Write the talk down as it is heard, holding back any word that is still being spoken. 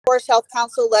Forest Health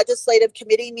Council Legislative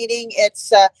Committee meeting.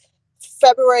 It's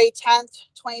February 10th,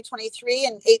 2023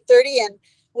 and 8:30, and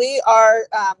we are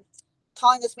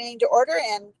calling this meeting to order.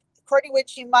 And Courtney,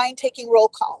 would you mind taking roll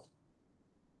call?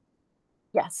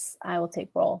 Yes, I will take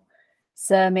roll.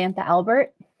 Samantha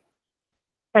Albert.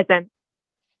 Present.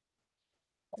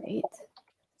 Great.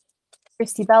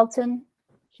 Christy Belton.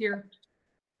 Here.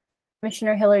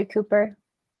 Commissioner Hillary Cooper.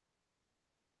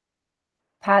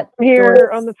 Pat. Here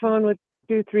Doris. on the phone with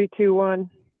 2321.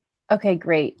 Okay,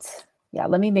 great. Yeah,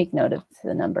 let me make note of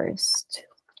the numbers.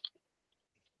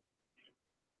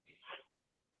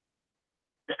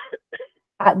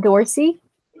 Pat Dorsey.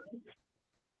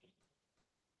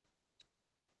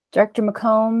 Director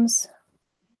McCombs.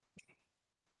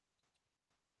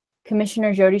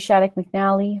 Commissioner Jody Shattuck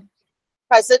McNally.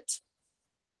 Present.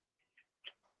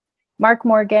 Mark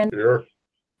Morgan. Here.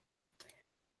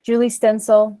 Julie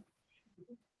Stencil.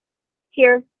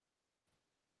 Here.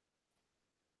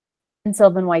 And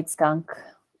Sylvan White Skunk.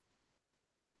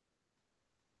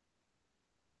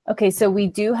 Okay, so we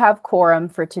do have quorum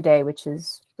for today, which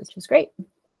is great.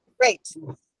 Great.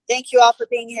 Thank you all for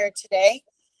being here today.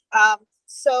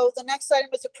 So the next item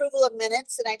is approval of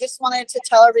minutes, and I just wanted to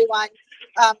tell everyone,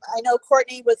 I know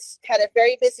Courtney had a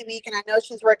very busy week, and I know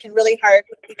she's working really hard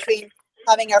between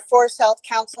having our Forest Health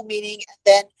Council meeting, and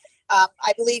then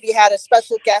I believe you had a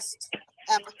special guest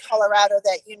in Colorado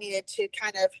that you needed to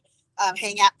kind of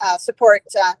support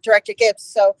Director Gibbs.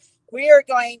 So we are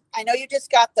going, I know you just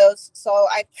got those, so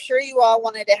I'm sure you all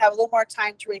wanted to have a little more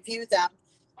time to review them.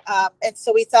 And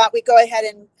so we thought we'd go ahead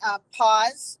and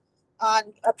pause on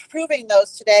approving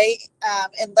those today,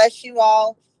 unless you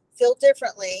all feel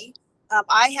differently.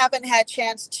 I haven't had a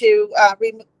chance to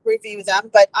review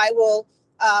them, but I will,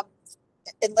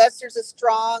 unless there's a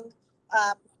strong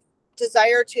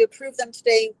desire to approve them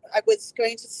today, I was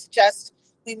going to suggest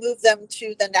we move them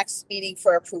to the next meeting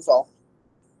for approval.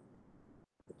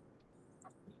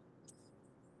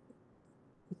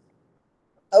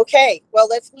 Okay, well,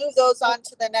 let's move those on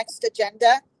to the next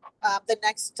agenda, the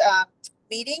next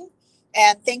meeting.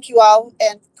 And thank you all.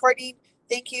 And Courtney,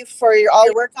 thank you for all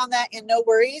your work on that, and no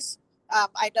worries.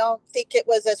 I don't think it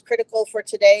was as critical for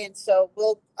today, and so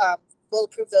we'll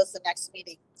approve those the next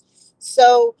meeting.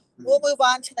 So we'll move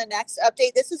on to the next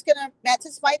update. This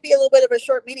might be a little bit of a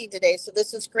short meeting today, so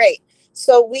this is great.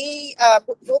 So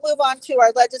we'll move on to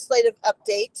our legislative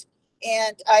update,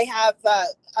 and I have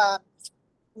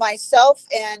myself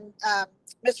and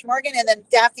Mr. Morgan, and then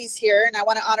Daphne's here, and I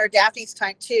want to honor Daphne's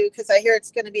time too, because I hear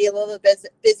it's going to be a little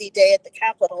busy day at the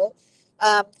Capitol.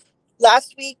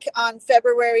 Last week on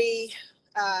February,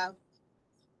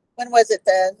 when was it?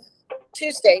 The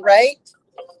Tuesday, right?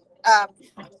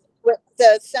 With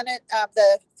the Senate,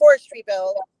 the forestry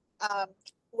bill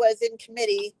was in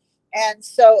committee, and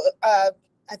so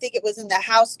I think it was in the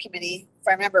House committee, if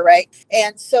I remember right.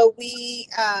 And so we,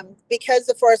 because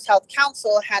the Forest Health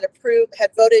Council had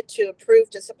voted to approve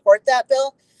to support that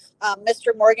bill,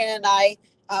 Mr. Morgan and I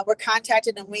were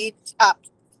contacted, and we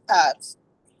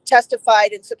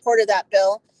testified in support of that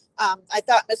bill. I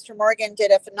thought Mr. Morgan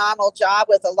did a phenomenal job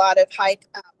with a lot of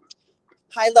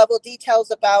high level details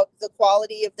about the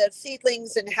quality of the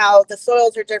seedlings and how the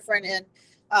soils are different, and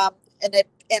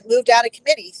it moved out of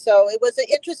committee. So it was an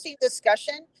interesting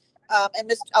discussion.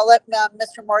 And I'll let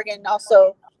Mr. Morgan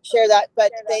also share that,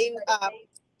 but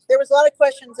there was a lot of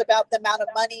questions about the amount of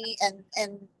money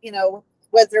and you know,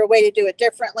 was there a way to do it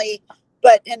differently?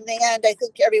 But in the end, I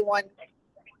think everyone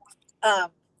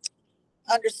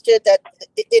understood that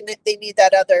they need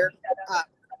that other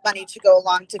money to go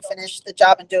along to finish the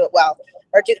job and do it well,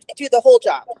 or do the whole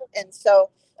job. And so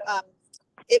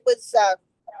it was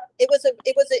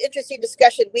an interesting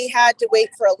discussion. We had to wait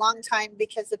for a long time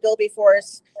because the bill before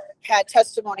us had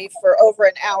testimony for over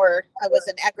an hour. It was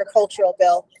an agricultural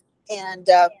bill, and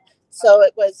so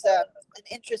it was an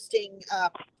interesting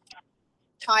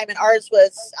time. And ours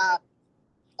was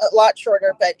a lot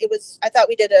shorter, but it was. I thought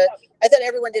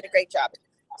everyone did a great job.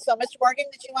 So, Mr. Morgan,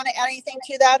 did you want to add anything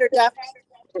to that, or Daphne?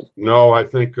 No, I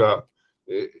think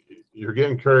you're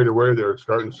getting carried away there. It's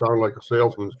starting to sound like a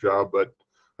salesman's job, but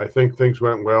I think things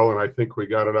went well, and I think we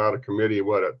got it out of committee, at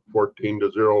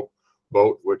 14-0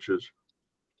 vote, which is,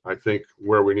 I think,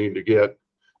 where we need to get.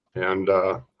 And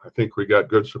I think we got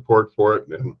good support for it,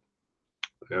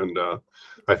 and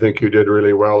I think you did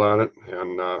really well on it.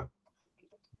 And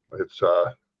it's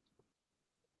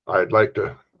I'd like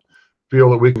to feel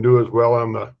that we can do as well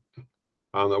on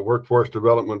the workforce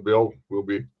development bill. We'll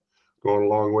be going a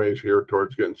long ways here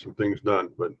towards getting some things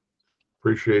done, but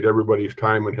appreciate everybody's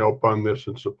time and help on this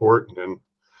and support. And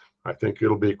I think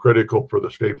it'll be critical for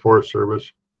the State Forest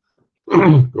Service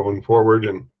going forward.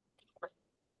 And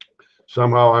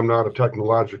somehow I'm not a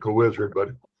technological wizard,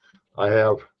 but I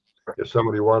have, if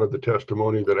somebody wanted the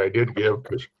testimony that I did give,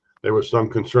 because there was some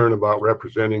concern about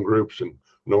representing groups and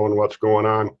knowing what's going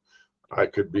on, I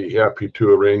could be happy to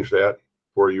arrange that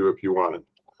for you if you wanted.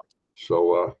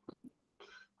 So,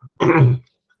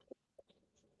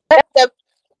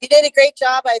 You did a great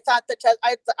job. I thought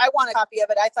I want a copy of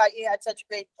it. I thought you had such a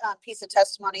great piece of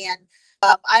testimony, and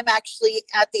I'm actually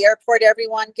at the airport,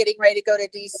 everyone, getting ready to go to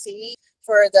DC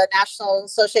for the National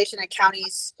Association of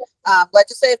Counties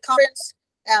Legislative Conference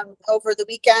over the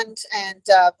weekend, and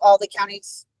all the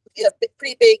counties, it's a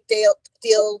pretty big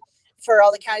deal for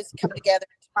all the counties to come together.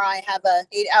 Tomorrow I have a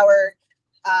 8-hour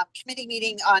committee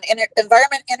meeting on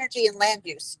environment, energy, and land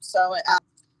use. So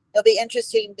it'll be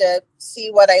interesting to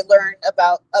see what I learn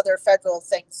about other federal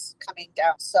things coming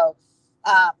down. So,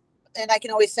 and I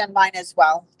can always send mine as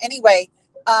well. Anyway,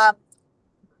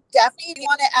 Daphne, do you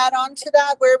want to add on to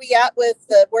that? Where are we at with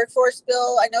the workforce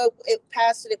bill? I know it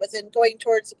passed and it was going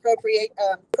towards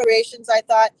appropriations, I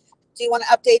thought. Do you want to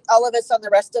update all of us on the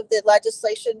rest of the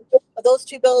legislation of those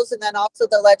two bills, and then also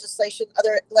the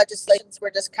other legislations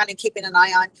we're just kind of keeping an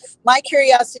eye on? My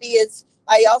curiosity is,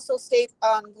 I also stayed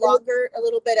on longer a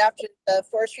little bit after the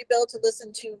forestry bill to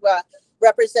listen to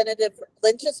Representative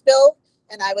Lynch's bill,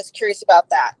 and I was curious about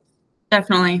that.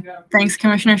 Definitely. Thanks,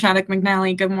 Commissioner Shattuck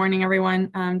McNally. Good morning,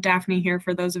 everyone. Daphne here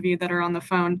for those of you that are on the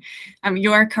phone.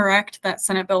 You are correct that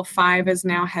Senate Bill 5 is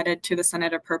now headed to the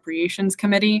Senate Appropriations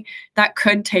Committee. That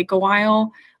could take a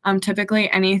while.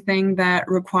 Typically, anything that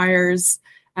requires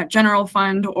a general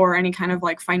fund or any kind of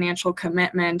like financial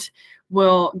commitment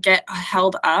will get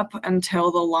held up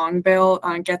until the long bill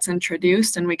gets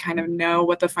introduced and we kind of know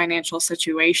what the financial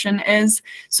situation is.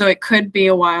 So it could be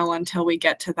a while until we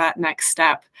get to that next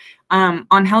step.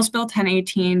 On House Bill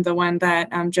 1018, the one that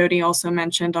Jody also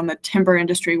mentioned on the timber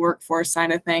industry workforce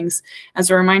side of things, as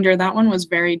a reminder, that one was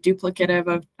very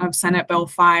duplicative of Senate Bill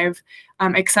 5,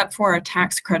 except for a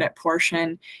tax credit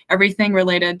portion. Everything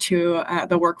related to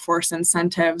the workforce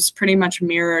incentives pretty much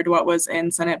mirrored what was in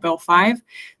Senate Bill 5.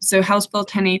 So House Bill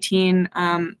 1018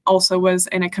 also was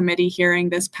in a committee hearing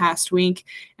this past week,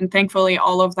 and thankfully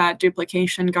all of that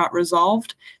duplication got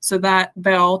resolved. So that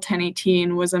bill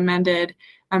 1018 was amended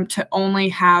to only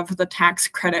have the tax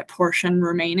credit portion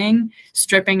remaining,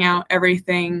 stripping out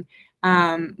everything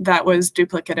that was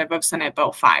duplicative of Senate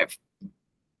Bill 5.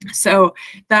 So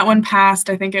that one passed.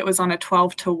 I think it was on a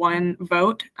 12-1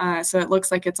 vote. So it looks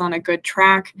like it's on a good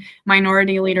track.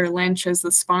 Minority Leader Lynch is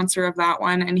the sponsor of that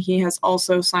one, and he has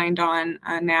also signed on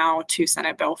now to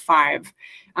Senate Bill 5.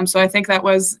 So I think that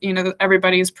was,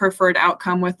 everybody's preferred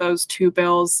outcome with those two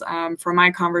bills from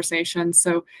my conversation.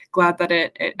 So glad that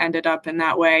it ended up in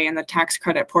that way. And the tax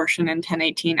credit portion in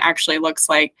 1018 actually looks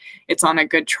like it's on a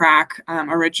good track.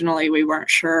 Originally, we weren't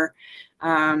sure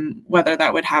whether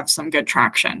that would have some good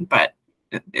traction, but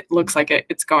it looks like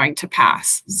it's going to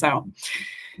pass. So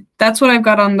that's what I've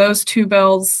got on those two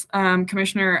bills.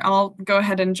 Commissioner, I'll go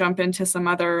ahead and jump into some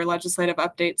other legislative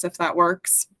updates if that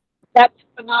works. That's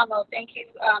phenomenal. Thank you,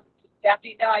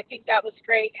 Daphne. No, I think that was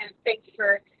great. And thanks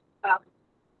for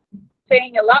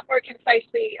saying a lot more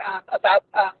concisely about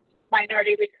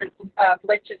Minority Leader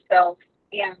Lynch's bill.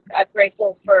 And I'm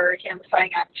grateful for him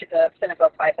signing up to the Senate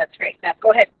Bill 5. That's great. Now,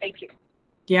 go ahead. Thank you.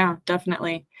 Yeah,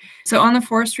 definitely. So on the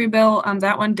forestry bill,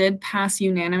 that one did pass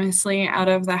unanimously out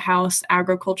of the House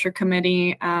Agriculture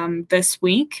Committee this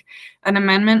week. An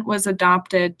amendment was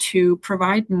adopted to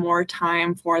provide more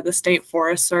time for the State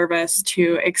Forest Service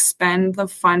to expend the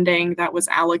funding that was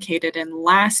allocated in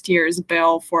last year's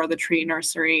bill for the tree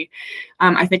nursery.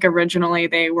 I think originally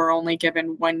they were only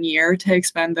given 1 year to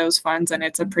expend those funds, and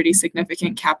it's a pretty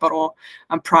significant capital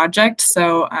project.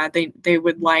 So they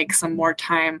would like some more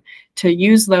time to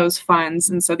use those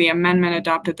funds. And so the amendment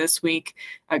adopted this week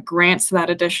grants that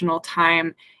additional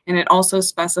time. And it also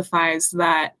specifies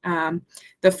that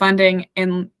the funding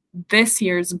in this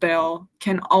year's bill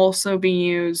can also be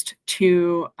used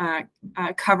to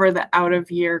cover the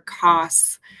out-of-year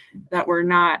costs that were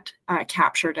not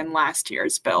captured in last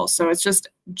year's bill. So it's just,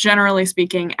 generally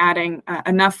speaking, adding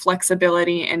enough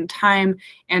flexibility in time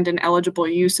and in eligible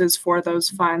uses for those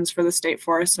funds for the State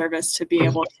Forest Service to be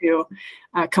able to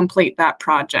complete that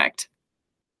project.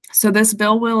 So this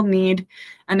bill will need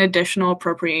an additional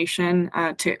appropriation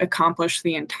to accomplish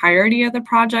the entirety of the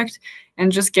project. And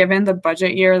just given the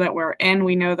budget year that we're in,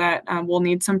 we know that we'll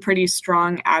need some pretty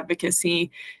strong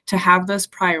advocacy to have this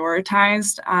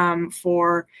prioritized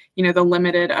for, the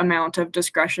limited amount of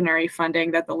discretionary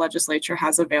funding that the legislature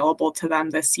has available to them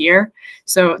this year.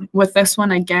 So with this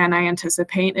one, again, I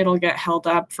anticipate it'll get held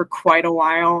up for quite a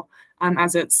while.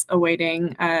 as it's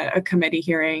awaiting a committee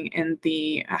hearing in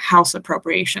the House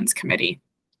Appropriations Committee.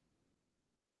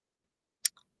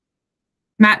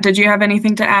 Matt, did you have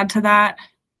anything to add to that?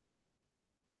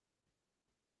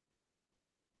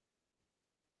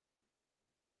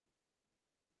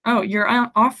 Oh, you're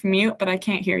off mute, but I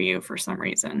can't hear you for some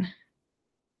reason.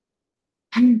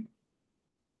 All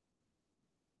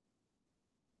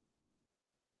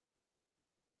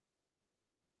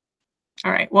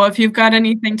right. Well, if you've got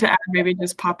anything to add, maybe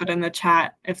just pop it in the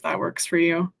chat if that works for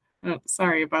you. Oh,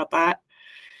 sorry about that.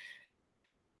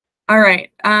 All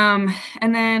right. And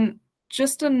then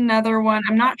just another one.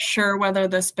 I'm not sure whether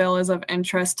this bill is of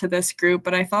interest to this group,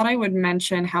 but I thought I would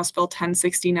mention House Bill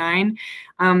 1069.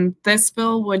 This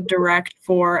bill would direct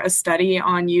for a study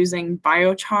on using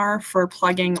biochar for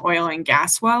plugging oil and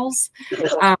gas wells.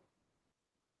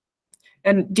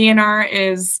 And DNR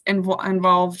is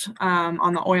involved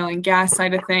on the oil and gas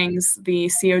side of things. The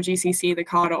COGCC, the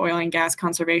Colorado Oil and Gas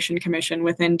Conservation Commission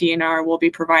within DNR, will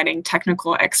be providing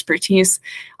technical expertise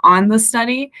on the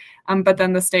study. But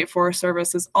then the State Forest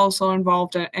Service is also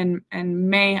involved and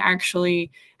may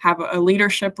actually have a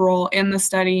leadership role in the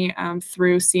study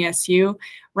through CSU.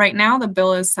 Right now, the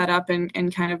bill is set up in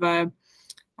kind of a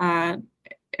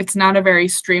it's not a very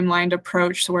streamlined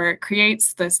approach where it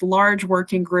creates this large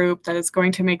working group that is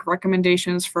going to make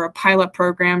recommendations for a pilot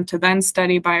program to then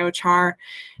study biochar.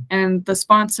 And the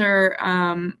sponsor,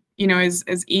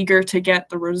 is eager to get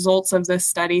the results of this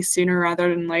study sooner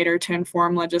rather than later to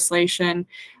inform legislation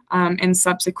in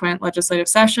subsequent legislative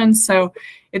sessions. So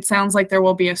it sounds like there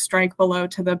will be a strike below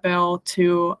to the bill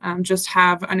to just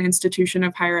have an institution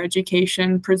of higher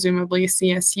education, presumably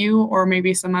CSU or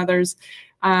maybe some others,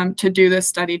 to do this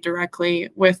study directly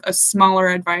with a smaller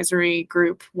advisory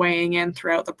group weighing in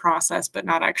throughout the process, but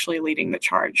not actually leading the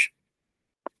charge.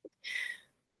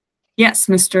 Yes,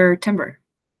 Mr. Timber.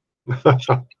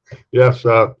 Yes,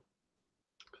 I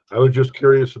was just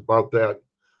curious about that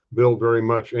bill very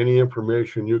much. Any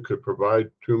information you could provide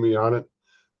to me on it,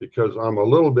 because I'm a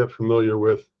little bit familiar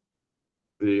with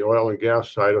the oil and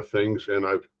gas side of things, and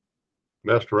I've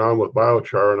messed around with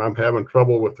biochar, and I'm having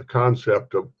trouble with the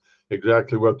concept of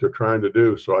exactly what they're trying to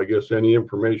do. So I guess any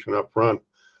information up front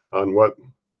on what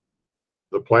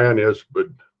the plan is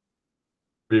would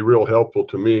be real helpful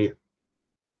to me.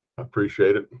 I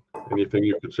appreciate it. Anything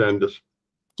you could send us.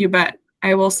 You bet.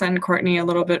 I will send Courtney a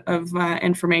little bit of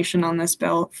information on this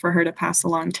bill for her to pass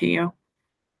along to you.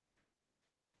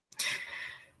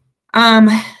 All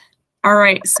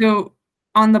right. So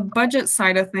on the budget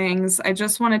side of things, I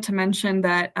just wanted to mention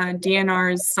that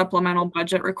DNR's supplemental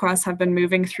budget requests have been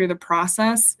moving through the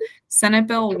process. Senate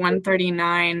Bill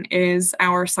 139 is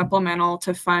our supplemental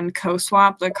to fund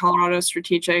COSWAP, the Colorado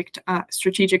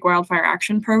Strategic Wildfire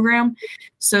Action Program.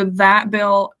 So that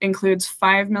bill includes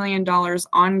 $5 million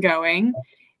ongoing.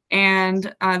 And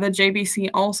the JBC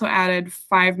also added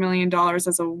 $5 million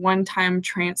as a one-time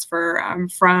transfer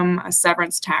from a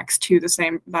severance tax to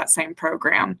that same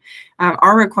program.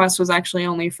 Our request was actually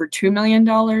only for $2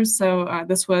 million, so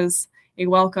this was a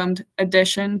welcomed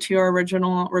addition to our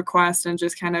original request, and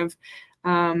just kind of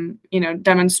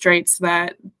demonstrates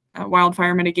that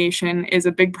wildfire mitigation is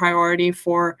a big priority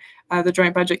for the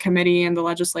Joint Budget Committee and the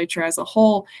legislature as a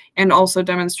whole, and also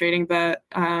demonstrating the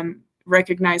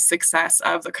recognized success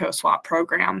of the COSWAP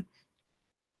program.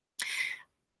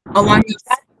 Along this,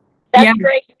 that's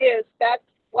great news. That's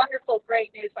wonderful,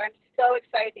 great news. I'm so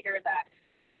excited to hear that.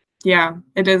 Yeah,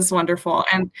 it is wonderful.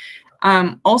 And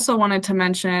also wanted to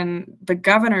mention the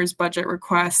governor's budget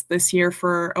request this year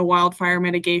for a wildfire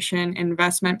mitigation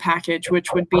investment package,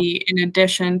 which would be in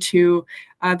addition to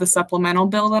the supplemental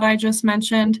bill that I just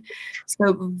mentioned.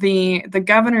 So the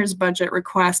governor's budget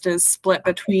request is split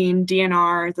between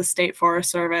DNR, the State Forest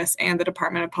Service, and the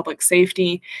Department of Public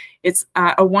Safety. It's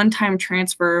a one-time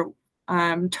transfer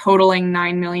totaling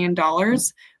 $9 million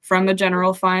from the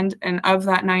general fund. And of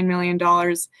that $9 million,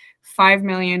 $5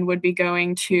 million would be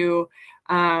going to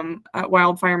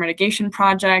wildfire mitigation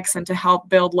projects and to help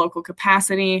build local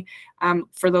capacity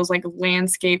for those like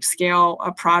landscape scale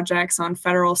projects on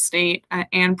federal, state,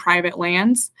 and private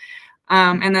lands.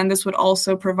 And then this would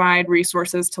also provide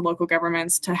resources to local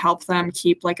governments to help them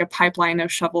keep like a pipeline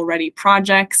of shovel-ready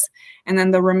projects. And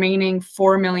then the remaining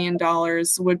 $4 million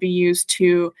would be used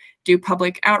to do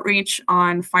public outreach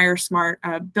on fire smart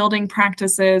building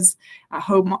practices,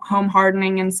 home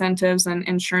hardening incentives, and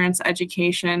insurance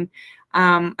education,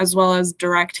 as well as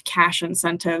direct cash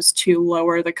incentives to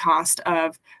lower the cost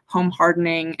of home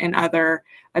hardening and other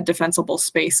defensible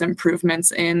space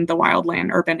improvements in the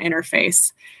wildland urban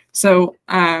interface. So,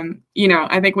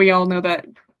 I think we all know that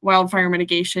wildfire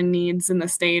mitigation needs in the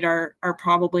state are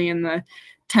probably in the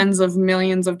tens of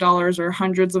millions of dollars or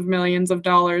hundreds of millions of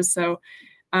dollars. So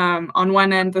on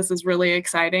one end, this is really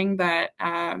exciting that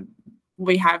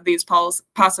we have these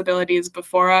possibilities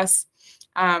before us,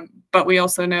 but we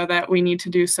also know that we need to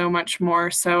do so much more.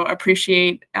 So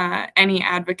appreciate any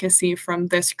advocacy from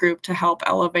this group to help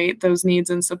elevate those needs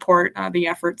and support the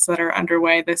efforts that are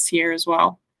underway this year as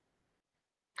well.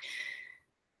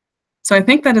 So I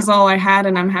think that is all I had,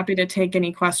 and I'm happy to take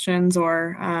any questions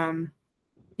or,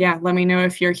 yeah, let me know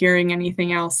if you're hearing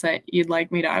anything else that you'd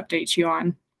like me to update you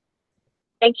on.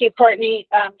 Thank you, Courtney.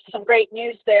 Some great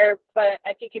news there, but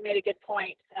I think you made a good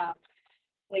point.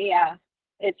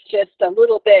 It's just a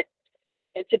little bit,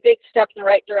 it's a big step in the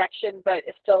right direction, but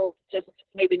it's still just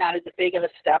maybe not as big of a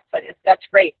step, but that's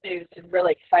great news and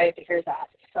really excited to hear that.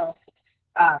 So,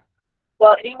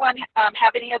 well, anyone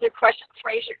have any other questions?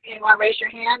 Anyone raise your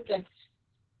hand? And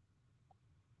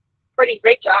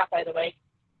great job, by the way.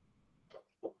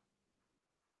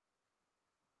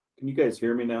 Can you guys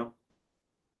hear me now?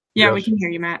 Yeah, Yes. we can hear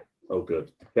you, Matt. Oh,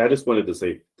 good. Yeah, I just wanted to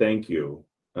say thank you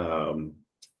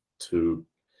to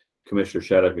Commissioner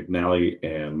Shattuck McNally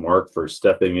and Mark for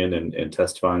stepping in and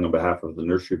testifying on behalf of the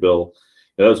nursery bill.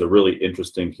 That was a really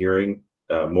interesting hearing,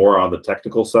 more on the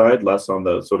technical side, less on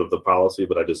the sort of the policy,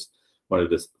 but I just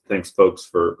wanted to thanks folks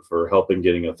for helping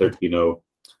getting a 13-0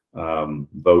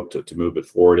 vote to move it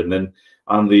forward. And then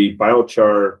on the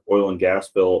biochar oil and gas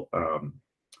bill,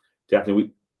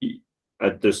 Daphne,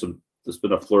 there's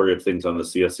been a flurry of things on the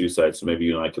CSU side, so maybe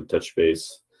you and I could touch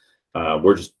base.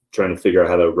 We're just trying to figure out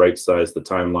how to right size the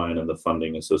timeline and the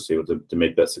funding associated with it to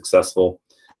make that successful.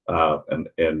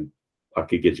 And I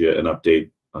could get you an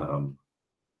update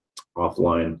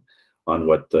offline on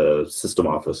what the system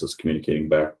office is communicating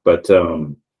back. But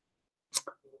on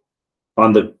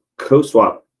the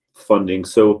co-swap funding,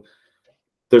 so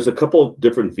there's a couple of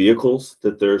different vehicles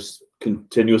that there's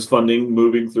continuous funding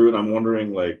moving through, and I'm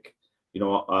wondering, like, you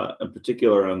know, in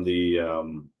particular on the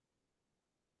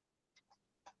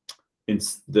in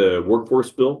the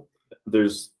workforce bill,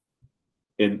 there's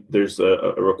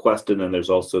a request, and then there's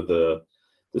also the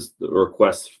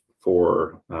request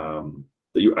for I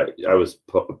was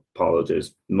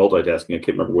apologize multitasking. I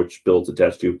can't remember which bill it's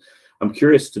attached to. I'm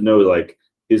curious to know, like,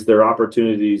 is there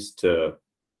opportunities to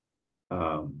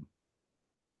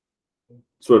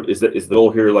sort of is the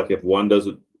goal here, like, if one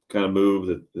doesn't kind of move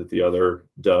that the other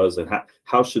does, and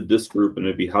how should this group and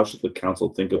maybe how should the council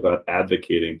think about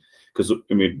advocating? Because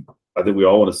I mean, I think we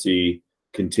all want to see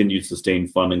continued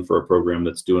sustained funding for a program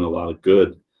that's doing a lot of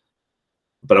good,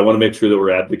 but I want to make sure that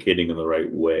we're advocating in the right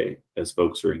way as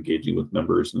folks are engaging with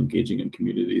members and engaging in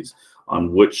communities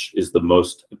on which is the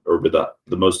most or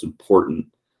the most important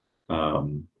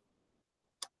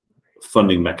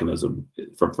funding mechanism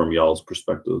from y'all's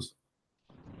perspectives.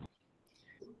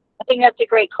 I think that's a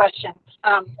great question.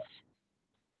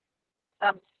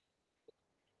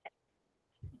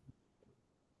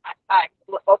 I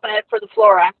open it for the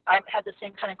floor. I had the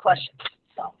same kind of question.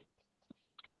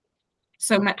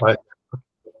 So Matt, Right.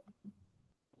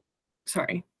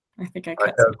 Sorry, I think I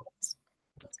cut.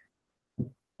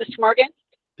 Mr. Morgan?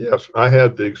 Yes, I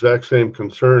had the exact same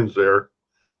concerns there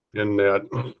in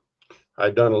that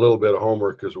I'd done a little bit of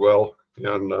homework as well,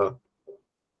 and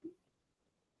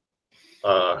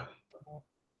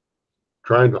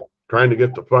trying to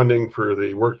get the funding for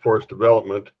the workforce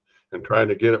development and trying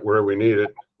to get it where we need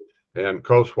it, and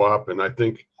co-swap. And I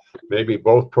think maybe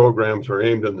both programs are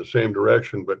aimed in the same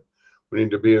direction, but we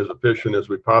need to be as efficient as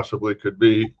we possibly could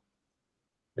be.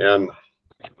 And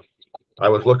I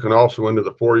was looking also into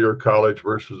the 4-year college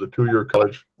versus the 2-year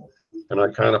college, and I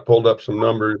kind of pulled up some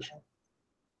numbers,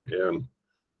 and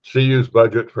CU's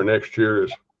budget for next year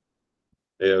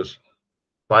is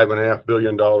 $5.5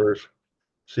 billion.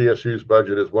 CSU's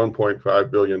budget is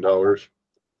 $1.5 billion.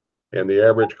 And the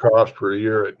average cost per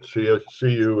year at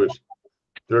CU is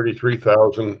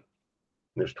 $33,000.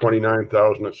 There's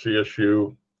 $29,000 at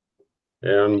CSU.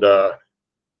 And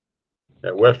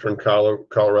at Western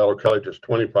Colorado College, it's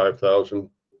 $25,000.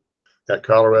 At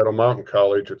Colorado Mountain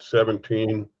College, it's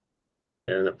 $17,000.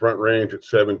 And at Front Range, it's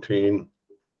 $17,000.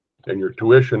 And your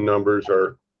tuition numbers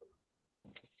are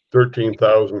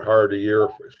 $13,000 hard a year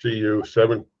for CU,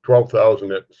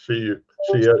 $12,000 at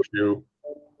CSU,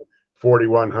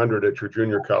 $4,100 at your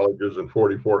junior colleges, and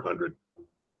 $4,400.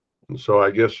 And so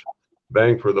I guess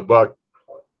bang for the buck,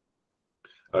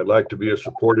 I'd like to be as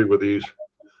supportive of these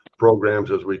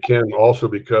programs as we can, also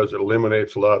because it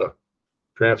eliminates a lot of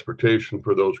transportation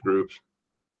for those groups.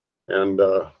 And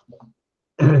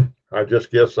I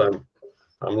just guess I'm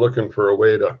looking for a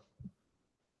way to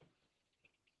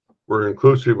we're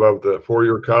inclusive of the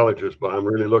four-year colleges, but I'm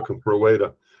really looking for a way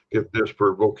to get this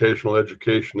for vocational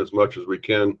education as much as we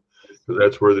can, because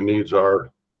that's where the needs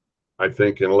are, I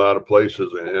think, in a lot of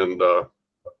places. And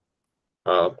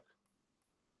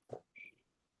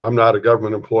I'm not a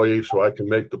government employee, so I can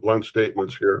make the blunt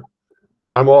statements here.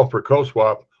 I'm all for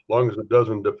COSWAP, as long as it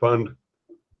doesn't defund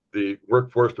the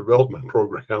workforce development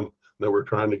program that we're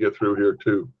trying to get through here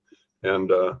too.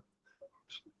 And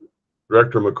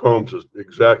Director McCombs is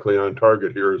exactly on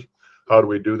target here. Is how do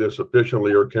we do this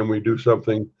efficiently, or can we do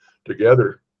something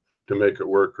together to make it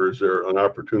work, or is there an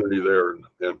opportunity there?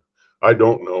 And I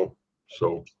don't know,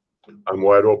 so I'm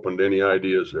wide open to any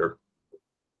ideas there.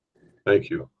 Thank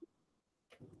you.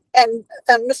 And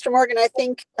Mr. Morgan, I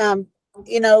think,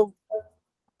 you know,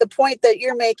 the point that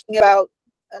you're making about,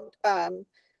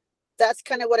 that's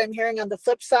kind of what I'm hearing on the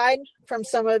flip side from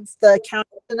some of the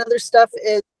counties and other stuff,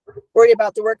 is worried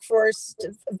about the workforce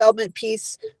development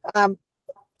piece,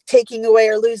 taking away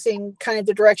or losing kind of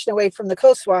the direction away from the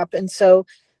COSWAP. And so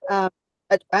I'm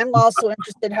also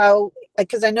interested how,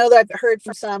 because I know that I've heard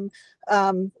from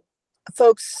some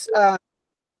folks,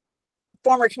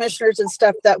 former commissioners and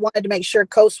stuff, that wanted to make sure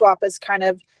COSWAP is kind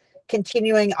of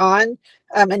continuing on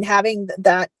and having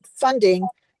that funding.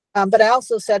 But I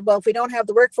also said, well, if we don't have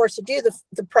the workforce to do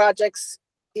the projects,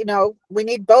 you know, we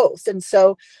need both. And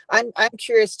so I'm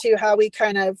curious too how we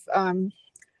kind of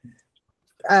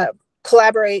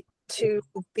collaborate to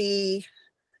be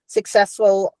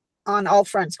successful on all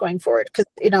fronts going forward. Because,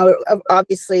 you know,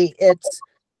 obviously it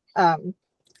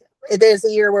is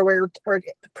a year where we're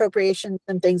appropriations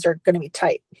and things are going to be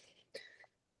tight.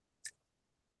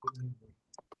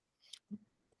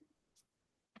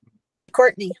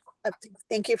 Courtney,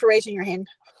 thank you for raising your hand.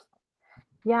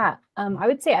 Yeah, I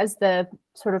would say as the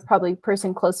sort of probably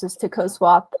person closest to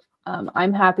COSWAP,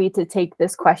 I'm happy to take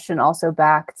this question also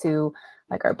back to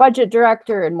like our budget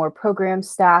director and more program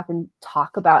staff and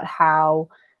talk about how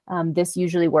this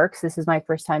usually works. This is my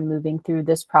first time moving through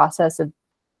this process of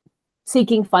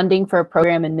seeking funding for a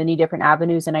program in many different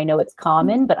avenues. And I know it's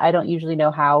common, but I don't usually know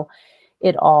how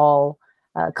it all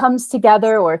comes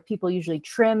together, or if people usually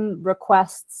trim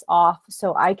requests off.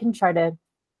 So I can try to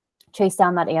chase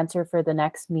down that answer for the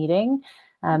next meeting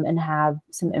and have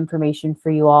some information for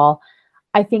you all.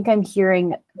 I think I'm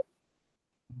hearing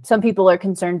some people are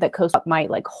concerned that COSWAP might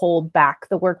like hold back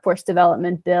the workforce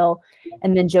development bill.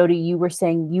 And then Jody, you were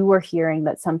saying you were hearing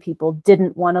that some people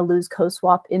didn't want to lose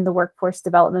COSWAP in the workforce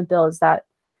development bill. Is that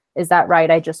right?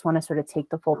 I just want to sort of take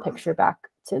the full picture back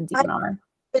to DNR.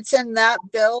 It's in that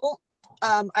bill.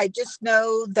 I just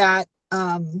know that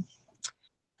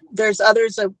there's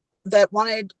others that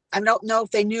wanted, I don't know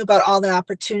if they knew about all the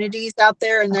opportunities out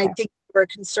there. And okay. I think they were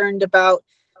concerned about,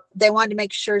 they wanted to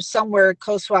make sure somewhere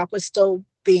COSWAP was still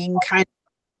being kind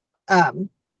of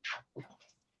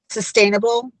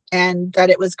sustainable and that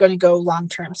it was going to go long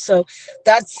term. So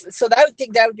I would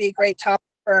think that would be a great topic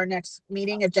for our next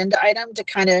meeting agenda item to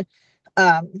kind of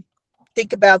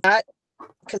think about that.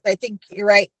 Because I think you're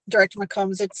right, Director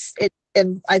McCombs,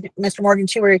 and I think Mr. Morgan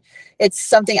too, where it's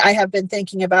something I have been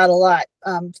thinking about a lot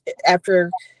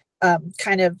after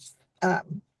kind of the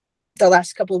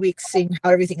last couple of weeks, seeing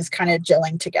how everything is kind of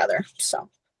gelling together. So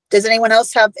does anyone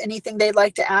else have anything they'd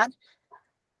like to add?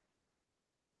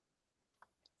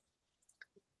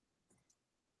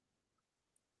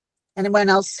 Anyone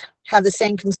else have the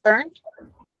same concern?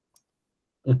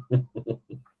 This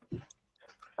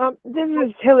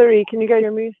is Hillary. Can you guys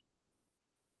hear me?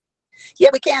 Yeah,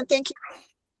 we can. Thank you.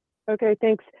 Okay,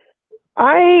 thanks.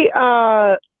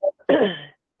 I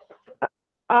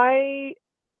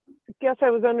guess I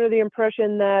was under the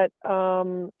impression that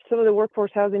some of the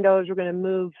workforce housing dollars were going to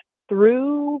move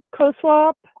through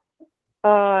COSWAP,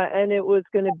 and it was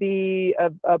going to be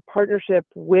a partnership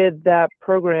with that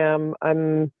program.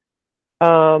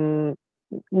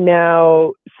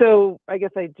 Now, so I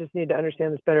guess I just need to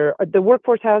understand this better. The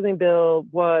workforce housing bill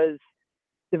was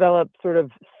developed sort of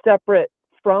separate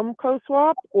from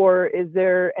COSWAP, or is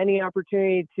there any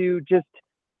opportunity to just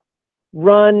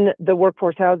run the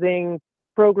workforce housing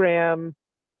program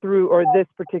through, or this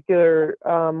particular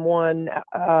one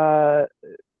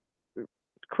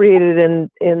created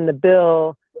in the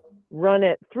bill, run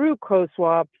it through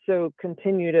COSWAP, so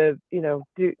continue to, you know,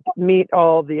 meet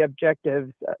all the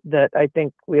objectives that I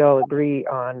think we all agree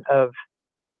on of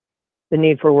the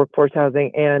need for workforce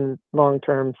housing and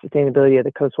long-term sustainability of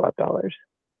the COSWAP dollars.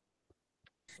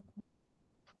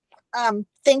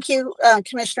 Thank you,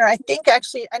 Commissioner. I think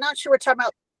actually, I'm not sure we're talking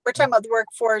about the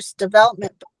workforce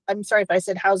development. I'm sorry if I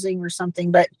said housing or something,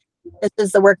 but This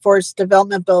is the workforce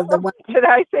development bill. The one, Did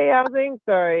I say housing?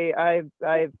 Sorry, I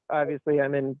obviously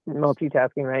I'm in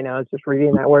multitasking right now. I was just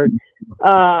reading that word.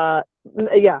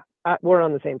 Yeah, we're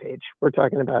on the same page. We're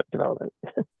talking about development.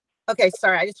 okay,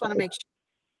 sorry. I just want to make sure.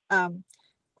 I'm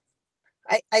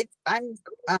I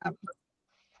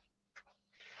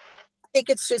think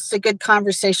it's just a good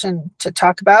conversation to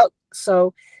talk about.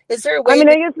 So is there a way? I mean,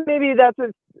 I guess maybe that's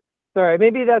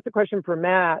a question for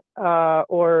Matt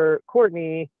or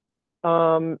Courtney.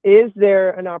 Is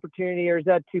there an opportunity, or is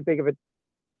that too big of a,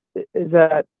 is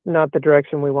that not the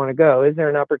direction we want to go? Is there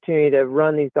an opportunity to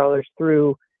run these dollars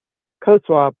through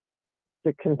CoSwap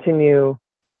to continue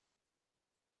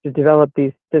to develop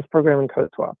this program in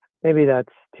CoSwap? Maybe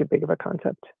that's too big of a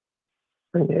concept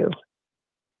for new.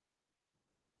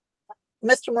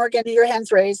 Mr. Morgan, your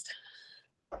hand's raised.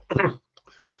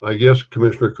 I guess,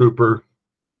 Commissioner Cooper,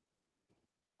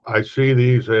 I see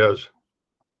these as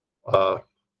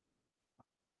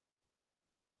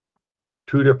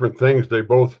two different things. They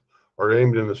both are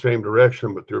aimed in the same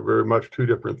direction, but they're very much two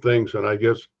different things. And I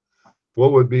guess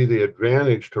what would be the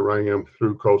advantage to running them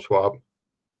through CoSwap?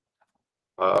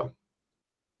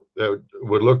 That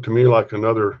would look to me like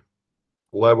another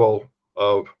level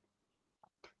of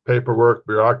paperwork,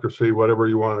 bureaucracy, whatever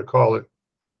you want to call it.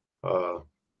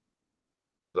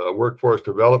 The workforce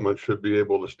development should be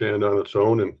able to stand on its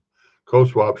own, and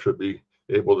CoSwap should be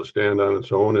able to stand on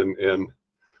its own. And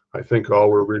I think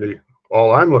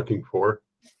all I'm looking for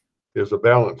is a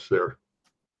balance there,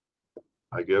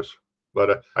 I guess.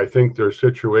 But I think there's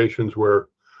situations where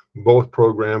both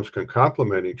programs can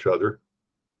complement each other.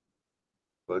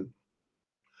 But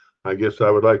I guess I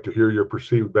would like to hear your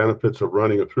perceived benefits of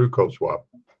running it through CoSwap.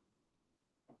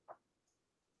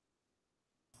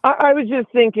 I was just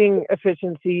thinking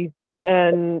efficiency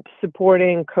and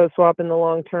supporting CoSwap in the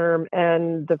long term,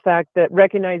 and the fact that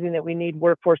recognizing that we need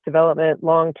workforce development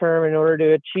long term in order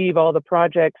to achieve all the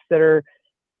projects that are,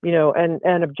 you know,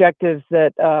 and objectives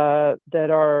that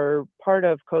that are part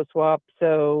of CoSwap.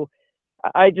 So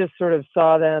I just sort of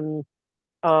saw them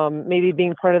maybe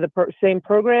being part of the same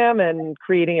program and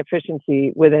creating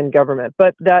efficiency within government.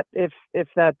 But that if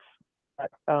that's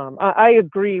I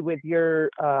agree with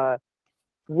your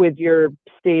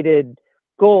stated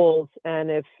goals,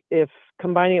 and if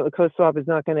combining it with CoSwap is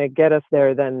not going to get us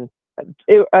there, then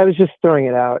I was just throwing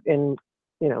it out in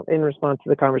response to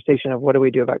the conversation of what do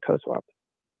we do about CoSwap.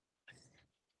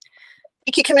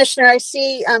 Thank you, Commissioner. I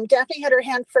see Daphne had her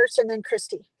hand first, and then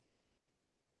Christy.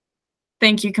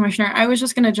 Thank you, Commissioner. I was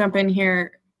just going to jump in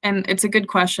here, and it's a good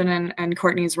question, and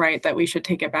Courtney's right that we should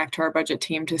take it back to our budget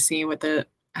team to see what the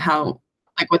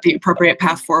appropriate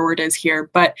path forward is here.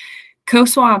 But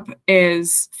CoSwap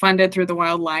is funded through the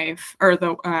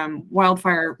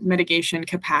Wildfire Mitigation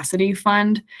Capacity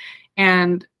Fund,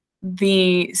 and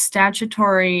the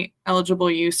statutory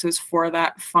eligible uses for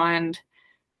that fund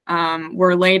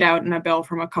were laid out in a bill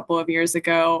from a couple of years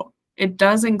ago. It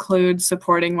does include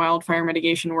supporting wildfire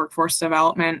mitigation workforce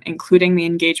development, including the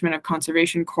engagement of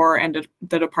Conservation Corps and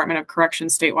the Department of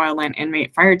Corrections state wildland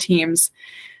inmate fire teams.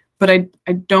 But I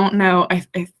don't know,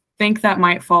 I think that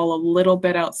might fall a little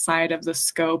bit outside of the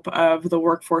scope of the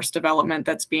workforce development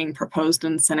that's being proposed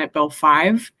in Senate Bill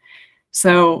 5.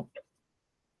 So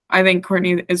I think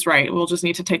Courtney is right. We'll just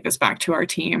need to take this back to our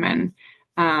team and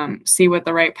see what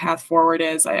the right path forward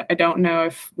is. I don't know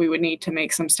if we would need to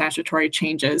make some statutory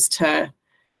changes to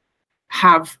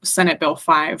have Senate Bill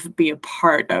 5 be a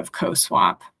part of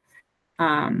CoSwap.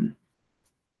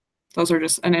 Those are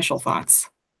just initial thoughts.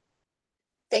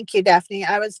 Thank you, Daphne.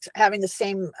 I was having the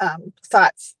same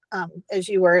thoughts as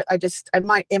you were.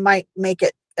 It might make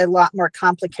it a lot more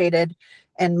complicated,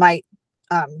 and might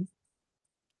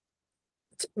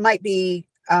be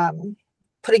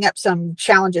putting up some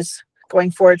challenges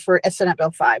going forward for Senate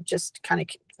Bill 5. Just kind of,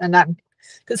 and I'm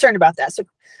concerned about that. So,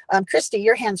 Christy,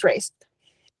 your hand's raised.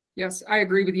 Yes, I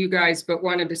agree with you guys, but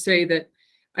wanted to say that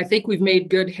I think we've made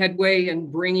good headway in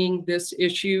bringing this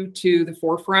issue to the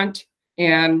forefront,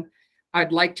 and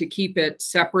I'd like to keep it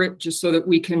separate just so that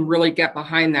we can really get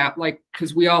behind that,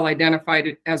 because we all identified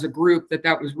it as a group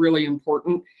that was really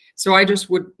important. So I just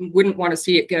wouldn't want to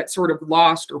see it get sort of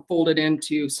lost or folded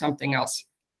into something else.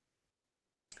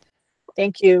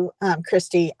 Thank you,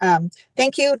 Christy.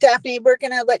 Thank you, Daphne. We're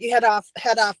going to let you head off.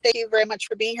 Thank you very much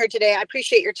for being here today. I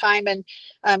appreciate your time, and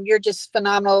you're just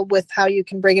phenomenal with how you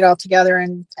can bring it all together,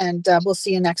 and we'll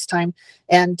see you next time.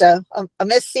 And I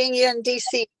miss seeing you in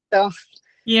DC. So.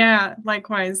 Yeah,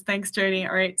 likewise. Thanks, Jody.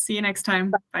 All right, see you next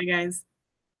time. Bye, guys.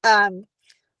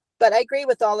 But I agree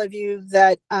with all of you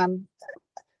that I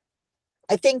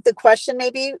think the question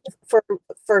maybe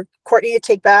for Courtney to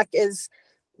take back is,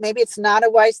 maybe it's not a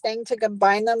wise thing to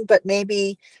combine them, but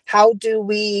maybe how do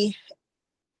we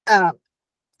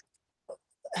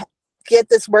get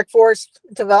this workforce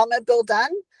development bill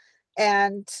done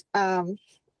and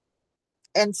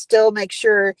still make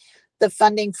sure the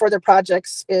funding for the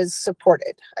projects is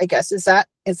supported, I guess. Is that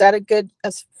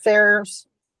a fair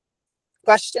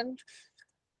question?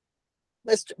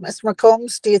 Mr.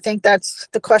 McCombs, do you think that's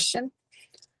the question?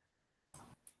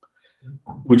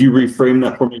 Would you reframe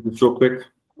that for me just real quick?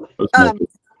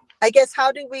 I guess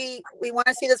how do we want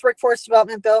to see this workforce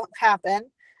development bill happen,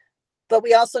 but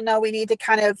we also know we need to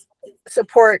kind of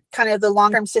support kind of the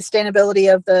long-term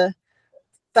sustainability of the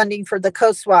funding for the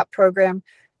COSWAP program.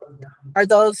 Are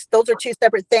those are two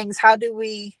separate things? How do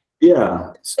we?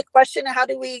 Yeah. The question: how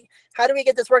do we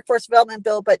get this workforce development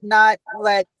bill, but not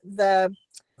let the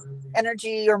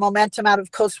energy or momentum out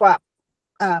of COSWAP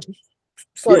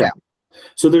slow down?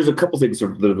 So there's a couple things that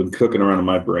have been cooking around in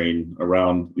my brain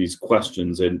around these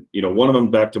questions, and one of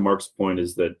them, back to Mark's point,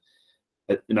 is that,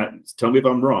 and tell me if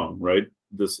I'm wrong, right?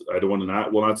 I don't want to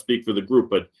will not speak for the group,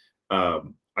 but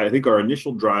I think our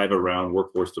initial drive around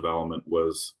workforce development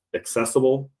was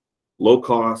accessible, low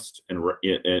cost, and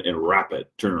rapid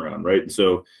turnaround, right? And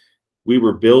so we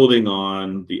were building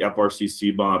on the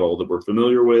FRCC model that we're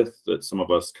familiar with, that some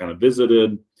of us kind of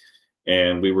visited,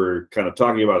 and we were kind of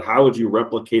talking about how would you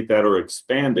replicate that or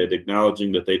expand it,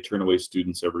 acknowledging that they turn away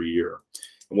students every year.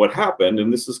 And what happened,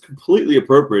 and this is completely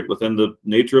appropriate within the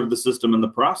nature of the system and the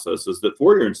process, is that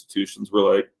four-year institutions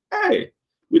were like, hey,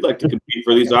 we'd like to compete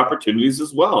for these opportunities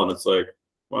as well. And it's like,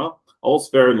 well, all's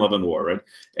fair in love and war, right?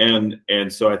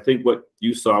 And so I think what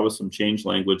you saw was some change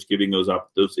language, giving those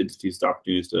entities the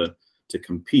opportunities to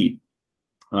compete.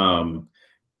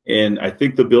 And I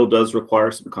think the bill does require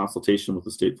some consultation with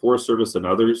the State Forest Service and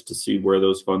others to see where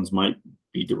those funds might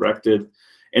be directed.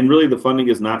 And really, the funding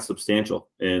is not substantial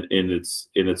in its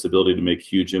ability to make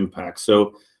huge impacts.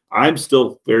 So I'm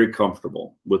still very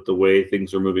comfortable with the way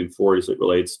things are moving forward as it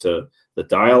relates to the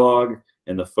dialogue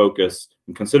and the focus.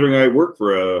 And considering I work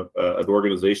for an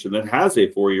organization that has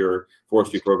a four-year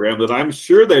forestry program that I'm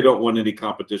sure they don't want any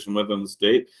competition with in the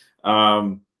state,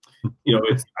 I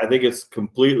think it's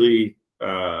completely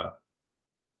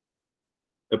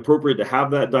appropriate to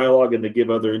have that dialogue and to give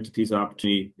other entities an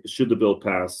opportunity, should the bill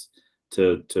pass,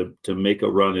 to make a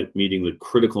run at meeting the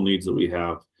critical needs that we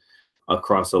have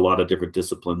across a lot of different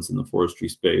disciplines in the forestry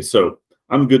space. So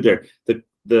I'm good there.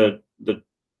 The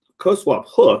COSWAP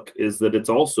hook is that it's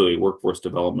also a workforce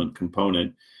development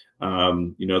component.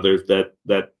 There's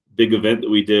that big event that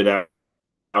we did out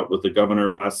with the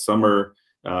governor last summer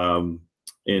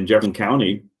in Jefferson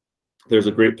County. There's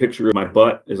a great picture of my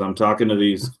butt as I'm talking to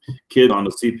these kids on the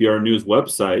CPR News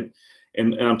website.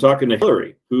 And I'm talking to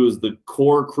Hillary, who is the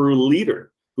core crew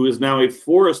leader, who is now a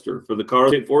forester for the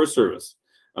Colorado State Forest Service,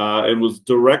 and was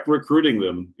direct recruiting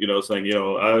them, saying,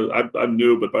 I'm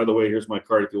new, but by the way, here's my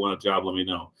card. If you want a job, let me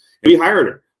know. And we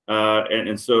hired her.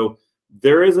 And so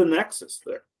there is a nexus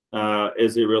there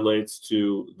as it relates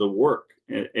to the work.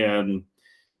 And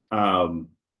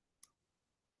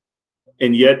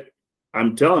yet,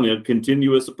 I'm telling you,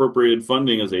 continuous appropriated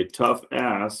funding is a tough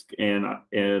ask,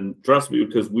 and trust me,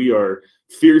 because we are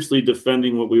fiercely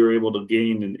defending what we were able to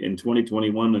gain in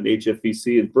 2021 in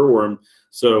HFVC and furworm.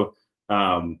 So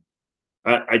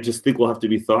I just think we'll have to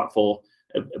be thoughtful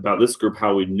about this group,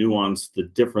 how we nuance the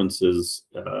differences,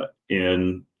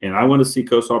 and I want to see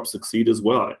COSWAP succeed as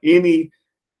well. Any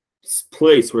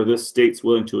place where this state's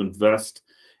willing to invest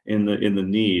in the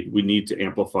need, we need to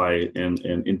amplify and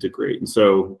integrate. And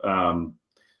so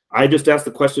I just asked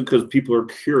the question because people are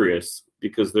curious,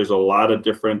 because there's a lot of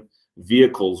different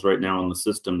vehicles right now in the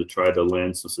system to try to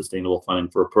land some sustainable funding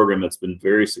for a program that's been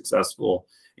very successful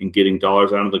in getting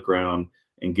dollars out of the ground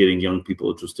and getting young people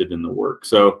interested in the work.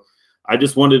 So I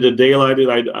just wanted to daylight it.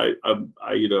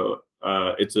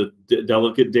 It's a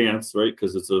delicate dance, right?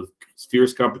 Because it's a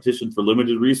fierce competition for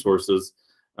limited resources.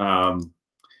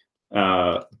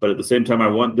 But at the same time, I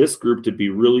want this group to be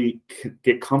really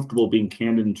get comfortable being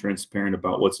candid and transparent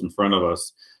about what's in front of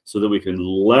us, so that we can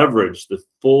leverage the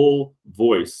full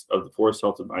voice of the Forest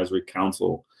Health Advisory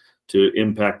Council to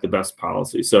impact the best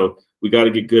policy. So we got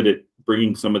to get good at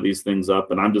bringing some of these things up,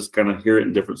 and I'm just kind of hear it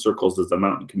in different circles as I'm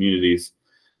out in communities.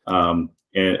 And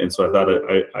so I thought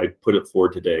I put it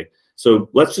forward today. So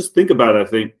let's just think about it, I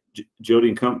think,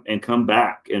 Jody, and come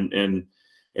back and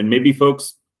maybe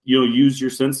folks, use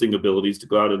your sensing abilities to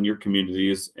go out in your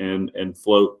communities and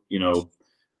float,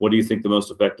 what do you think the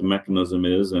most effective mechanism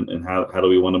is, and how do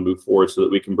we want to move forward so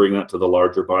that we can bring that to the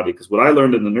larger body? Because what I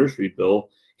learned in the nursery bill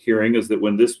hearing is that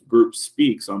when this group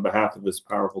speaks on behalf of this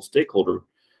powerful stakeholder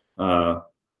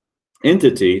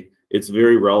entity, it's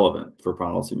very relevant for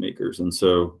policymakers. And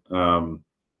so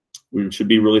we should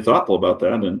be really thoughtful about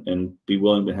that and be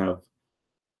willing to have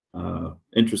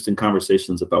interesting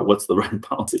conversations about what's the right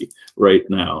policy right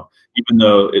now, even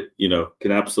though it, you know,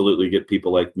 can absolutely get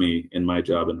people like me in my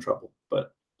job in trouble.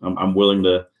 But I'm willing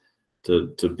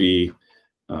to be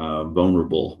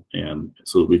vulnerable, and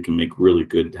so that we can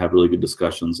have really good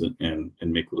discussions and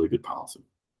make really good policy.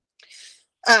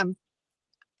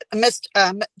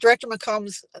 Director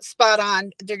McCombs, spot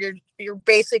on. You're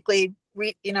basically,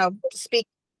 speak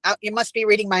out. You must be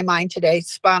reading my mind today.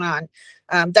 Spot on.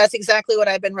 That's exactly what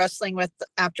I've been wrestling with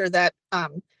after that,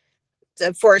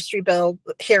 the forestry bill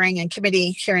hearing and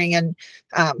committee hearing, and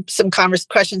some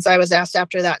questions I was asked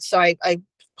after that. So I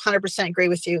 100% agree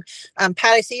with you. Pat,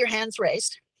 I see your hands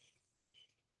raised.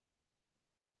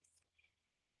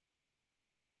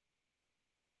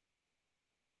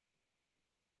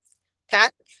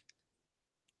 Pat?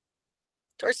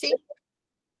 Dorsey?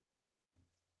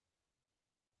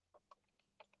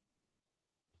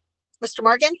 Mr.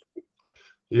 Morgan?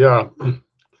 Yeah, a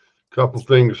couple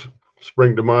things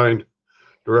spring to mind.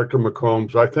 Director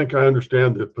McCombs, I think I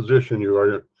understand the position you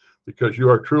are in, because you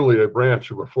are truly a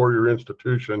branch of a four-year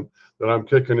institution that I'm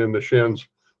kicking in the shins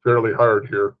fairly hard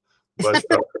here. But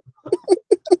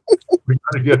we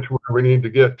got to get to where we need to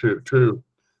get to, too.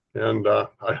 And I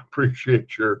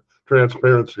appreciate your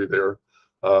transparency there.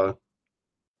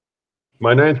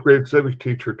 My ninth grade civics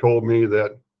teacher told me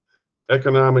that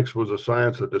economics was a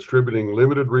science of distributing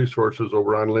limited resources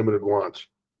over unlimited wants.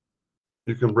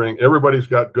 You can everybody's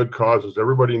got good causes,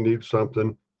 everybody needs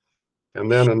something.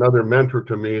 And then another mentor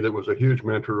to me that was a huge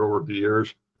mentor over the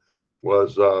years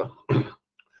was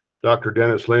Dr.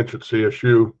 Dennis Lynch at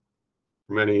CSU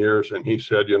for many years. And he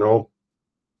said,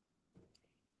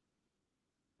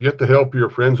 get the help of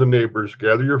your friends and neighbors,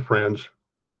 gather your friends,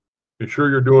 be sure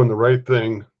you're doing the right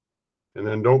thing, and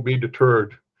then don't be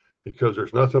deterred, because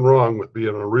there's nothing wrong with being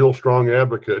a real strong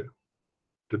advocate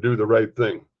to do the right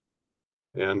thing.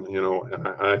 And, and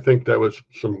I think that was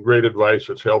some great advice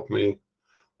that's helped me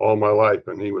all my life.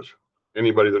 And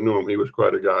anybody that knew him, he was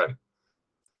quite a guy.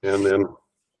 And then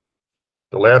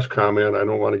the last comment, I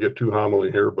don't want to get too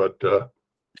homily here, but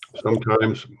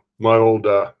sometimes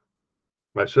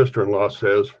my sister-in-law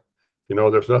says,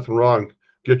 there's nothing wrong.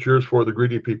 Get yours before the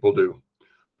greedy people do.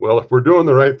 Well, if we're doing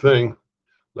the right thing,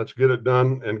 let's get it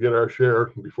done and get our share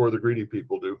before the greedy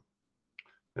people do.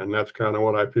 And that's kind of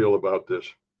what I feel about this.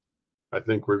 I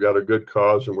think we've got a good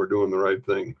cause and we're doing the right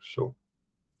thing. So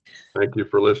thank you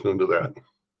for listening to that.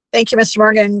 Thank you, Mr.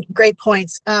 Morgan. Great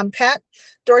points. Pat,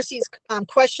 Dorsey's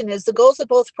question is, the goals of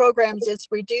both programs is to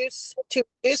reduce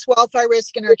wildfire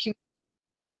risk in our community.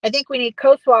 I think we need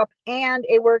COSWAP and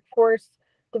a workforce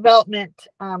development,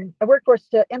 a workforce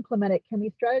to implement it. Can we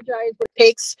strategize what it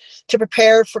takes to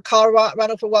prepare for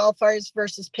Colorado for wildfires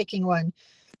versus picking one?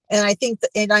 And I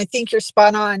think you're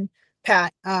spot on,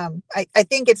 Pat. I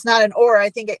think it's not an or, I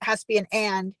think it has to be an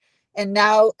and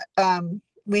now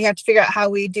we have to figure out how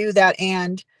we do that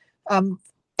and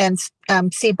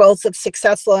see both of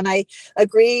successful. And I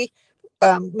agree,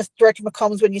 with Director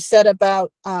McCombs, when you said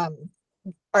about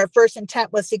our first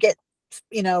intent was to get,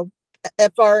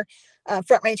 if our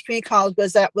Front Range Community College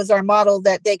was our model,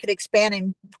 that they could expand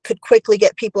and could quickly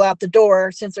get people out the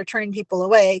door, since they're turning people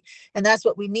away, and that's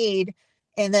what we need.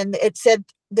 And then it said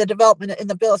the development in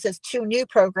the bill says 2 new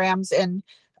programs, and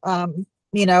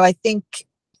I think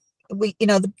we,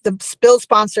 the bill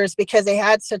sponsors, because they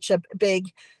had such a big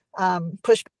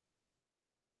push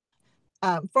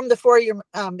from the 4-year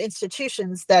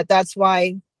institutions, that's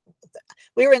why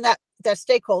we were in that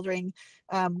stakeholdering,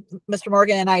 Mr.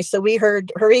 Morgan and I. So we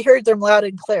heard them loud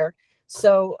and clear.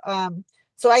 So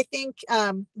I think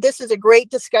this is a great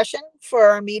discussion for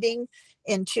our meeting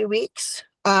in 2 weeks.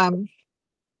 2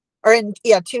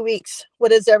 weeks.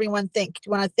 What does everyone think? Do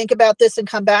you want to think about this and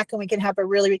come back, and we can have a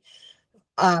really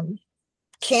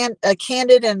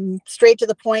candid and straight to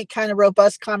the point, kind of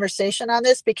robust conversation on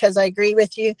this? Because I agree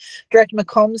with you, Director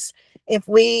McCombs. If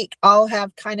we all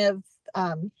have kind of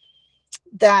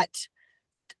that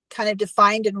kind of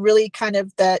defined and really kind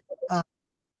of that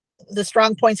the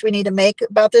strong points we need to make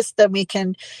about this, then we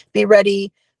can be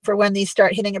ready for when these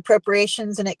start hitting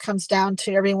appropriations and it comes down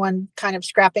to everyone kind of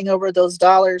scrapping over those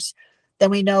dollars. Then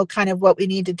we know kind of what we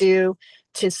need to do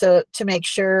to make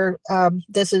sure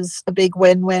this is a big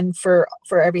win-win for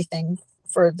everything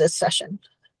for this session.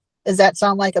 Does that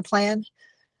sound like a plan?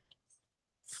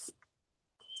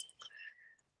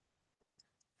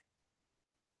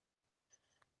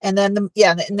 And then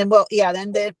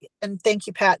and thank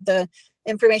you, Pat. The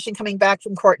information coming back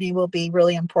from Courtney will be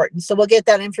really important. So we'll get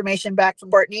that information back from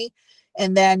Courtney,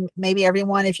 And then maybe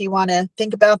everyone, if you want to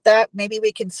think about that, maybe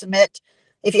we can submit,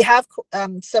 if you have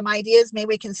some ideas, maybe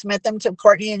we can submit them to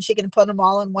Courtney and she can put them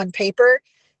all in one paper.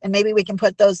 And maybe we can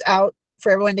put those out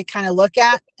for everyone to kind of look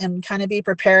at and kind of be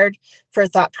prepared for a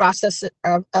thought process,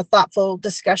 a thoughtful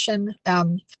discussion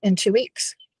in 2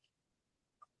 weeks.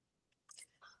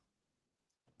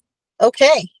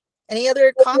 Okay, any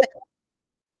other comments?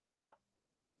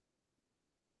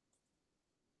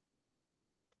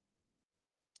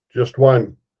 Just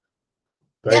one.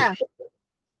 Yeah.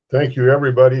 Thank you,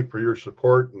 everybody, for your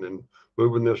support and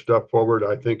moving this stuff forward.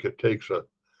 I think it takes a,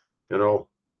 you know,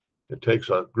 it takes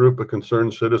a group of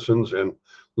concerned citizens and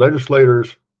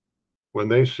legislators, when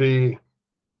they see,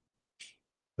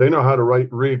 they know how to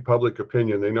read public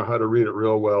opinion. They know how to read it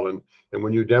real well. And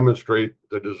when you demonstrate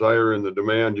the desire and the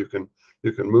demand, you can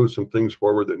move some things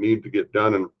forward that need to get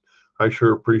done. And I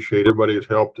sure appreciate everybody's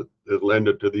help that has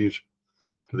lended to these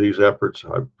efforts.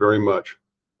 I very much.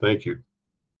 Thank you.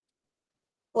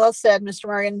 Well said, Mr.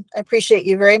 Morgan. I appreciate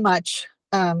you very much.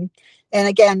 And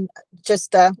again,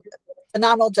 just a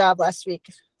phenomenal job last week.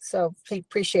 So I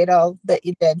appreciate all that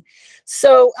you did.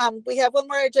 So we have one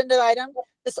more agenda item,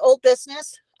 this old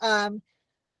business. I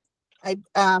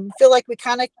feel like we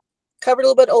kind of covered a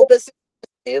little bit old business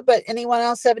too, but anyone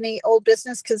else have any old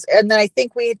business? And then I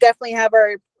think we definitely have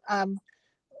our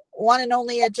one and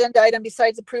only agenda item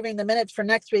besides approving the minutes for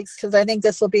next week's, because I think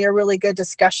this will be a really good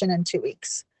discussion in 2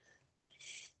 weeks.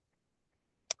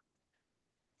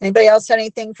 Anybody else have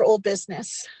anything for old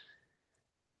business?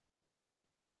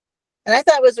 And I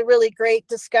thought it was a really great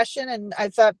discussion, and I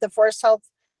thought the Forest Health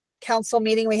Council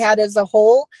meeting we had as a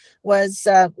whole was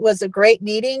a great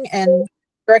meeting, and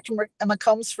Director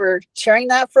McCombs for chairing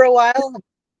that for a while.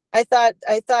 I thought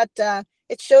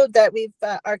it showed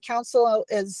that our council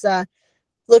is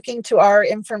looking to our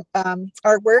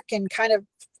work and kind of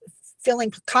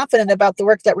feeling confident about the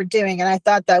work that we're doing, and I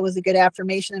thought that was a good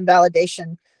affirmation and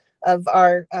validation of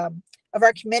our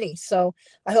committee. So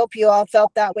I hope you all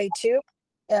felt that way too.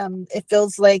 It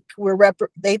feels like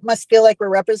they must feel like we're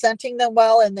representing them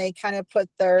well, and they kind of put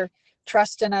their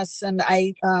trust in us. And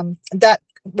that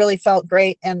really felt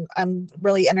great. And I'm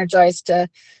really energized to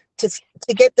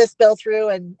get this bill through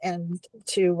and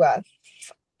to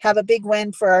have a big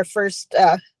win for our first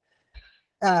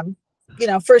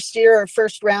year or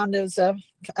first round as a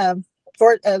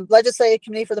legislative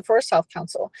committee for the Forest Health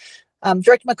Council.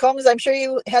 Director McCombs, I'm sure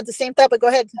you had the same thought, but go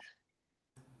ahead.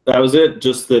 That was it.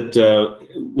 Just that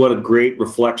what a great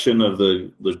reflection of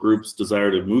the group's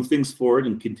desire to move things forward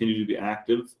and continue to be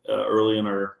active early in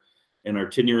our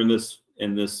tenure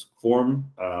in this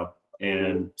forum.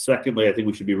 And secondly, I think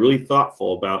we should be really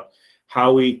thoughtful about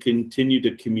how we continue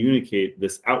to communicate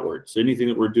this outward. So anything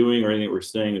that we're doing or anything that we're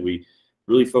saying, that we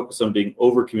really focus on being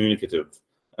over communicative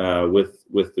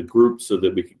with the group, so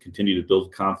that we can continue to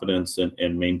build confidence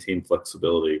and maintain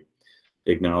flexibility,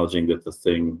 acknowledging that the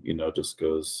thing, just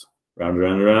goes round and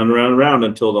round and round and round and round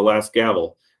until the last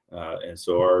gavel. And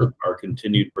so our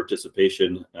continued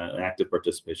participation, active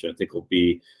participation, I think will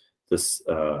be this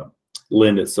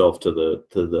lend itself to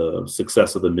the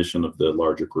success of the mission of the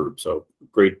larger group. So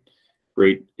great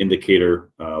indicator,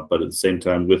 but at the same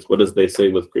time, with what does they say,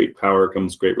 with great power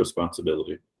comes great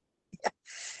responsibility. Yeah.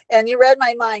 And you read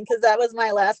my mind, because that was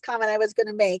my last comment I was going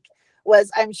to make,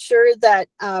 was I'm sure that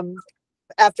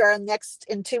after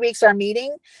in 2 weeks, our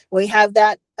meeting, we have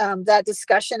that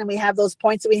discussion and we have those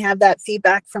points, and we have that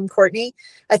feedback from Courtney.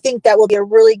 I think that will be a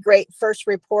really great first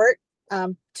report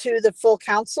to the full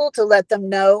council, to let them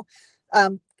know,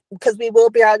 because we will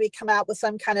be able to come out with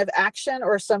some kind of action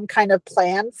or some kind of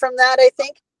plan from that, I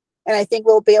think. And I think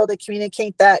we'll be able to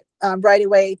communicate that right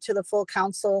away to the full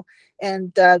council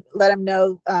and let them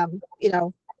know,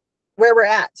 where we're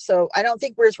at. So I don't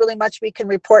think there's really much we can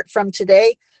report from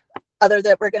today, other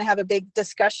than we're going to have a big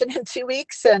discussion in 2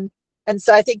 weeks. And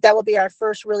so I think that will be our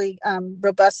first really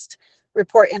robust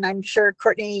report. And I'm sure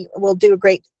Courtney will do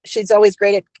she's always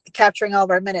great at capturing all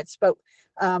of our minutes, but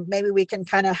maybe we can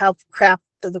kind of help craft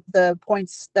the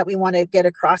points that we want to get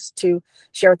across to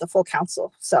share with the full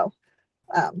council. So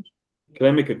can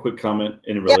I make a quick comment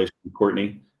in relation to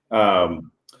Courtney?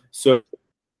 So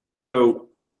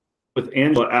with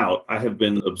Angela out, I have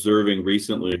been observing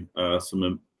recently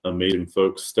some amazing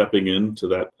folks stepping into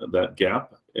that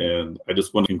gap, and I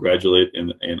just want to congratulate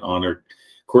and honor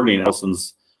Courtney and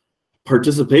Allison's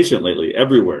participation lately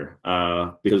everywhere,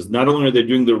 because not only are they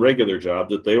doing the regular job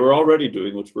that they were already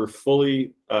doing, which were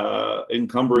fully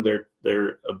encumbered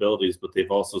their abilities, but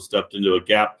they've also stepped into a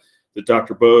gap that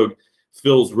Dr. Bogue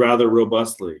fills rather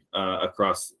robustly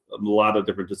across a lot of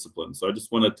different disciplines. So I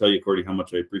just want to tell you, Courtney, how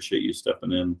much I appreciate you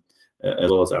stepping in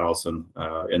as well as Allison,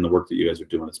 and the work that you guys are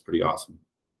doing. It's pretty awesome.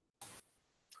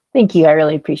 Thank you. I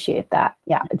really appreciate that.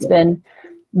 Yeah, it's been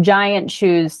giant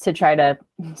shoes to try to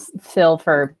fill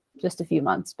for just a few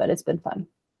months, but it's been fun.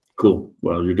 Cool.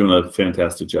 Well, you're doing a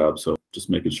fantastic job. So just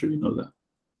making sure you know that.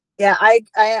 Yeah, I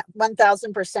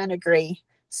 1000% agree.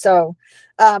 So,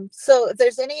 so if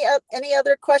there's any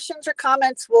other questions or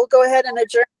comments, we'll go ahead and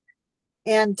adjourn.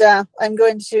 And I'm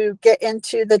going to get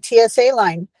into the TSA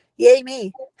line. Yay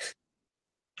me.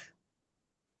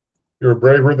 You're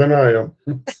braver than I am.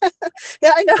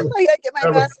 Yeah, I know. I gotta get my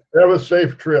mask. Have a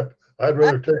safe trip. I'd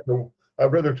rather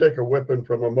take a whipping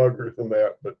from a mugger than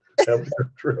that, but have a good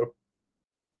trip.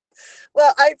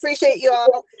 Well, I appreciate you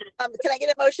all. Can I get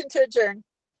a motion to adjourn?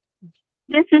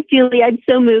 This is Julie. I'd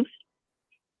so move.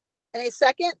 Any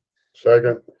second?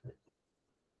 Second.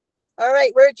 All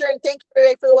right, we're adjourned. Thank you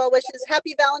everybody for the well wishes.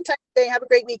 Happy Valentine's Day. Have a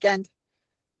great weekend.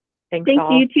 Thanks Thank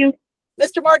all. you, you too.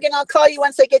 Mr. Morgan, I'll call you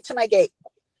once I get to my gate.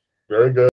 Very good.